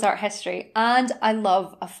it's Jo's art history. And I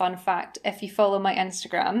love a fun fact. If you follow my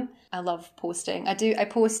Instagram, I love posting. I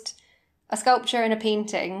post a sculpture and a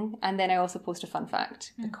painting, and then I also post a fun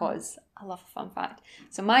fact because I love a fun fact.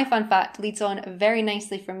 So my fun fact leads on very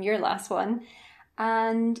nicely from your last one,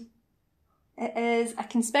 and it is a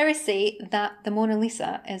conspiracy that the Mona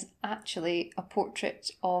Lisa is actually a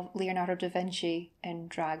portrait of Leonardo da Vinci in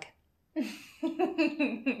drag.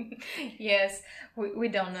 Yes, we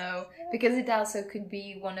don't know, because it also could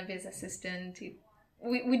be one of his assistants.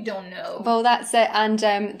 We don't know. Well, that's it. And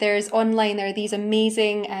there's online, there are these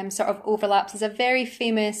amazing sort of overlaps. There's a very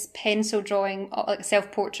famous pencil drawing, like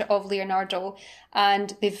self-portrait of Leonardo,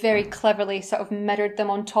 and they've very cleverly sort of mirrored them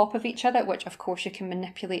on top of each other, which of course you can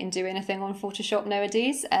manipulate and do anything on Photoshop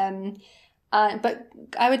nowadays. But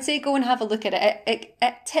I would say go and have a look at it.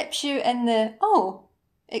 It tips you in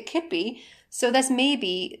it could be. So this may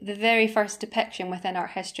be the very first depiction within art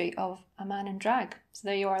history of a man in drag. So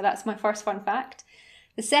there you are. That's my first fun fact.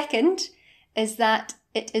 The second is that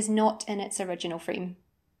it is not in its original frame,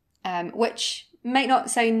 which might not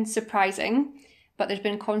sound surprising, but there's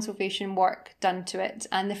been conservation work done to it.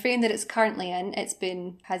 And the frame that it's currently in, has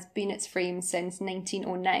been its frame since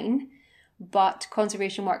 1909, but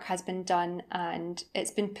conservation work has been done and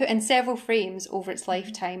it's been put in several frames over its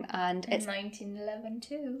lifetime. And in 1911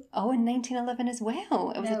 too. Oh, in 1911 as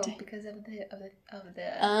well. Because of the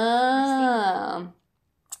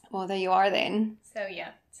well, there you are then. So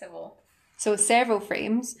yeah, so several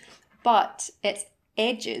frames, but its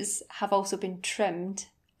edges have also been trimmed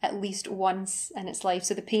at least once in its life.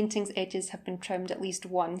 So the painting's edges have been trimmed at least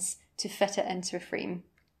once to fit it into a frame.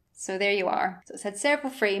 So there you are. So it's had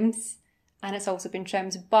several frames and it's also been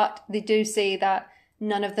trimmed, but they do say that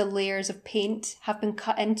none of the layers of paint have been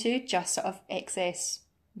cut into, just sort of excess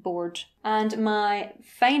board. And my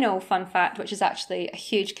final fun fact, which is actually a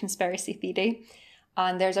huge conspiracy theory,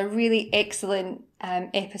 and there's a really excellent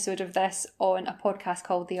episode of this on a podcast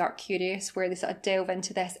called The Art Curious, where they sort of delve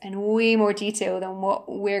into this in way more detail than what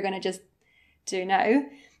we're going to just do now.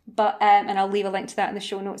 But and I'll leave a link to that in the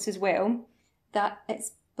show notes as well, that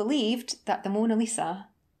it's believed that the Mona Lisa,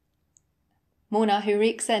 Mona, who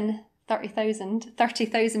rakes in 30,000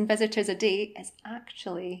 visitors a day, is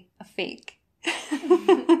actually a fake.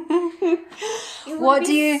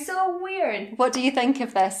 So weird. What do you think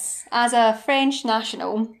of this? As a French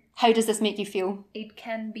national, how does this make you feel? It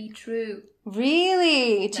can be true.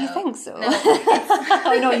 Really? Do you think so? No.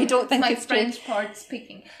 Oh no, you don't think it's true. My French part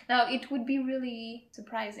speaking. Now, it would be really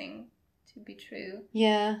surprising to be true.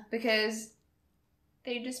 Yeah. Because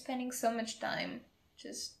they're just spending so much time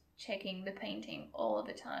just checking the painting all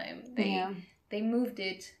the time. They moved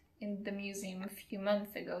it in the museum a few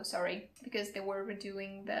months ago, because they were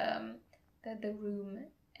redoing the room,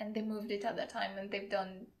 and they moved it at that time, and they've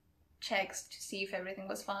done checks to see if everything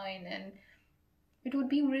was fine, and it would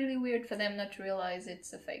be really weird for them not to realize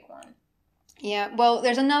it's a fake one. Yeah, well,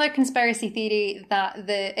 there's another conspiracy theory that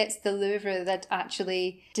it's the Louvre that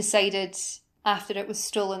actually decided after it was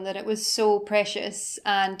stolen that it was so precious.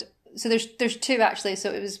 And so there's two actually.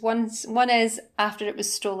 So it was one is after it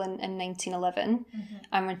was stolen in 1911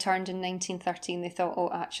 and returned in 1913, they thought,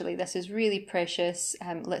 oh, actually this is really precious.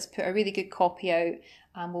 Let's put a really good copy out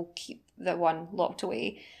and we'll keep the one locked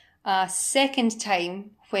away. Second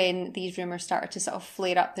time when these rumours started to sort of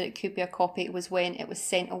flare up that it could be a copy was when it was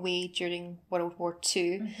sent away during World War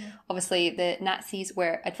II. Obviously the Nazis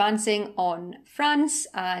were advancing on France,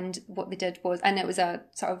 and what they did was, and it was a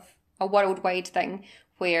sort of a worldwide thing,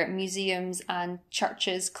 where museums and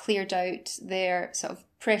churches cleared out their sort of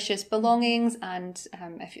precious belongings, and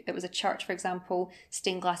if it was a church, for example,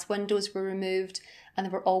 stained glass windows were removed and they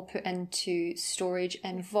were all put into storage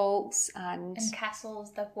in vaults and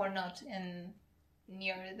castles that were not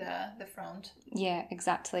near the front. Yeah,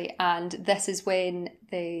 exactly. And this is when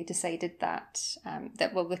they decided that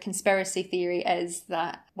the conspiracy theory is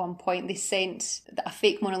that at one point they sent a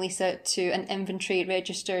fake Mona Lisa to an inventory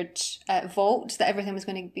registered vault that everything was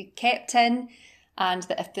going to be kept in, and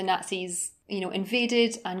that if the Nazis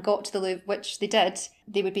invaded and got to the Louvre, which they did,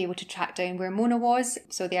 they would be able to track down where Mona was.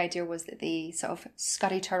 So the idea was that they sort of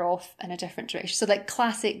scurried her off in a different direction. So like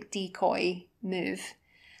classic decoy move.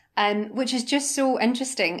 Which is just so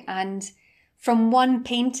interesting. And from one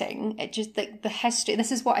painting, it just, like, the history,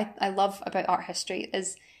 this is what I love about art history,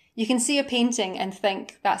 is you can see a painting and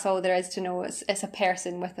think that's all there is to know. It's a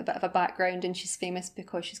person with a bit of a background and she's famous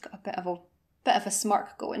because she's got a bit of a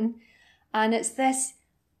smirk going. And it's this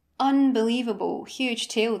unbelievable, huge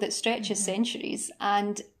tale that stretches centuries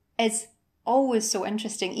and is always so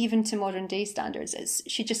interesting, even to modern day standards.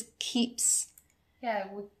 She just keeps... Yeah,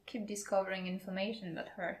 we keep discovering information about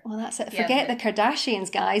her. Well, that's it. Forget the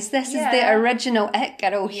Kardashians, guys. This is the original It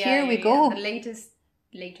Girl. Here we go. The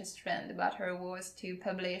latest trend about her was to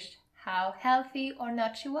publish how healthy or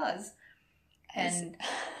not she was. And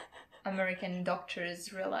American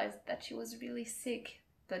doctors realized that she was really sick,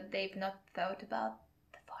 but they've not thought about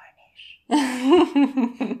the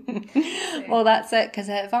varnish. Well, that's it, because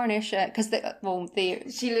varnish, because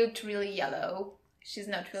she looked really yellow. She's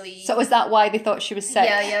not really... So is that why they thought she was sick?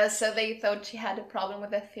 Yeah, so they thought she had a problem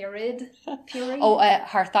with her thyroid. Her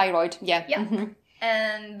thyroid, yeah. Yeah,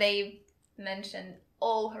 and they mentioned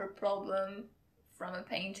all her problem from a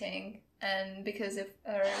painting, and because if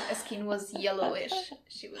her skin was yellowish,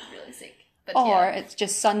 she was really sick. But it's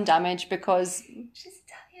just sun damage because... She's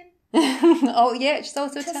Italian. Oh, yeah, she's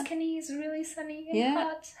also Tuscany is really sunny and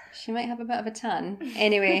hot. She might have a bit of a tan.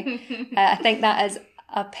 Anyway, I think that is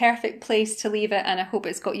a perfect place to leave it, and I hope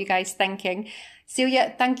it's got you guys thinking.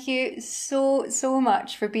 Celia, thank you so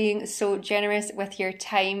much for being so generous with your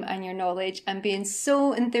time and your knowledge and being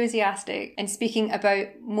so enthusiastic and speaking about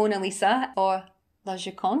Mona Lisa, or La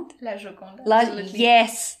Joconde. La Joconde.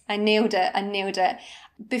 Yes, I nailed it.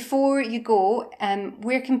 Before you go,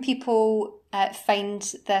 where can people find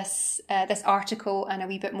this article and a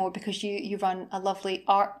wee bit more, because you run a lovely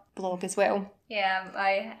art blog as well? Yeah,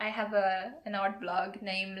 I have an art blog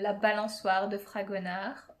named La Balançoire de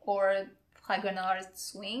Fragonard, or Fragonard's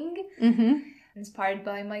Swing, inspired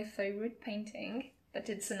by my favorite painting, but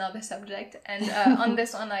it's another subject. And on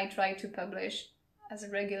this one, I try to publish as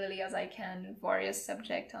regularly as I can various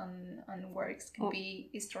subjects on works. It could be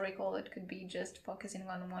historical, it could be just focusing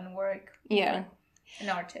on one work. Yeah. An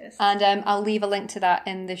artist. And I'll leave a link to that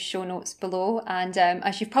in the show notes below. And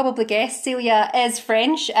as you've probably guessed, Celia is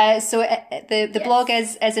French, so the blog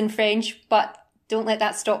is in French, but don't let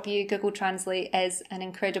that stop you. Google Translate is an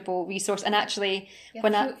incredible resource. And actually,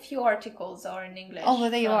 few articles are in English. Oh, well,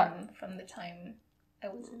 there you are. From the time I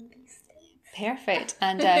was in these States. Perfect.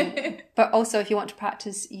 And but also, if you want to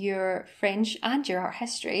practice your French and your art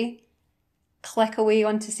history, click away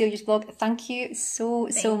onto Celia's blog. Thank you so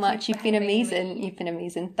much. You've been amazing. You've been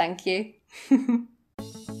amazing. Thank you.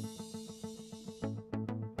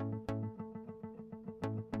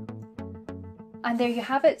 And there you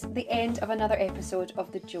have it, the end of another episode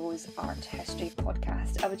of the Jo's Art History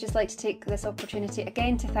podcast. I would just like to take this opportunity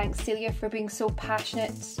again to thank Celia for being so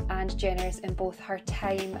passionate and generous in both her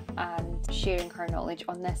time and sharing her knowledge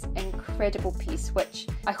on this incredible piece, which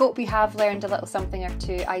I hope you have learned a little something or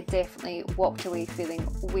two. I definitely walked away feeling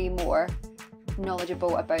way more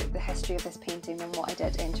knowledgeable about the history of this painting than what I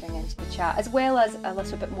did entering into the chat, as well as a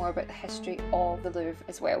little bit more about the history of the Louvre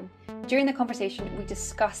as well. During the conversation, we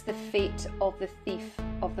discussed the fate of the thief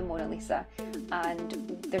of the Mona Lisa, and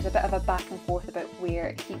there's a bit of a back and forth about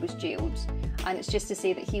where he was jailed, and it's just to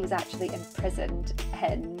say that he was actually imprisoned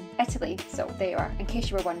in Italy. So there you are, in case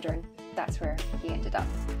you were wondering, that's where he ended up.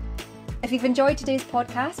 If you've enjoyed today's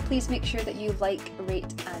podcast, please make sure that you like,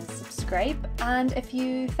 rate and subscribe. And if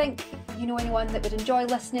you think you know anyone that would enjoy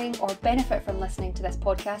listening or benefit from listening to this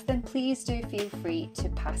podcast, then please do feel free to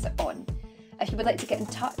pass it on. If you would like to get in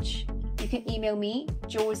touch, you can email me,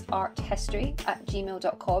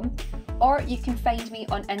 joesarthistory@gmail.com, or you can find me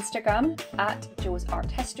on Instagram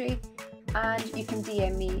 @joesarthistory, and you can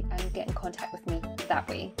DM me and get in contact with me that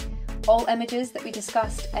way. All images that we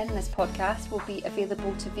discussed in this podcast will be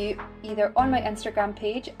available to view either on my Instagram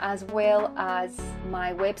page as well as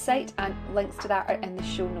my website, and links to that are in the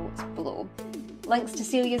show notes below. Links to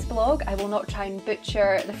Celia's blog. I will not try and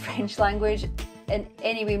butcher the French language in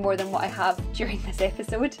any way more than what I have during this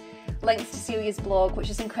episode. Links to Celia's blog, which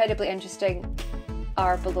is incredibly interesting,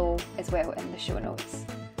 are below as well in the show notes.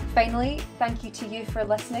 Finally, thank you to you for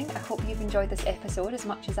listening. I hope you've enjoyed this episode as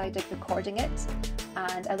much as I did recording it,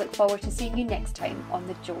 and I look forward to seeing you next time on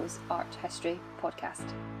the Jo's Art History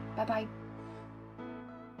podcast. Bye bye.